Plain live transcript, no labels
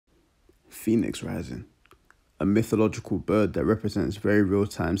Phoenix rising, a mythological bird that represents very real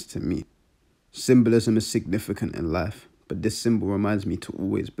times to me. Symbolism is significant in life, but this symbol reminds me to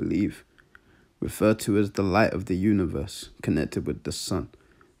always believe. Referred to as the light of the universe, connected with the sun.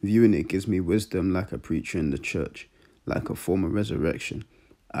 Viewing it gives me wisdom like a preacher in the church, like a form of resurrection.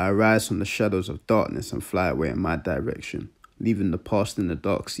 I arise from the shadows of darkness and fly away in my direction, leaving the past in the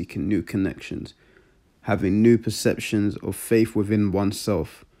dark, seeking new connections, having new perceptions of faith within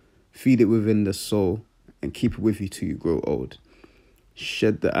oneself. Feed it within the soul and keep it with you till you grow old.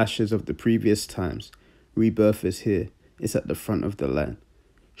 Shed the ashes of the previous times. Rebirth is here. It's at the front of the line.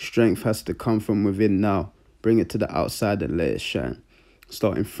 Strength has to come from within now. Bring it to the outside and let it shine.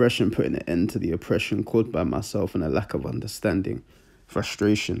 Starting fresh and putting an end to the oppression caused by myself and a lack of understanding.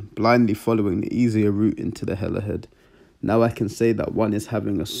 Frustration, blindly following the easier route into the hell ahead. Now I can say that one is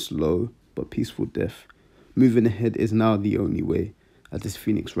having a slow but peaceful death. Moving ahead is now the only way, as this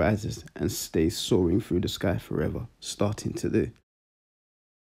phoenix rises and stays soaring through the sky forever, starting today.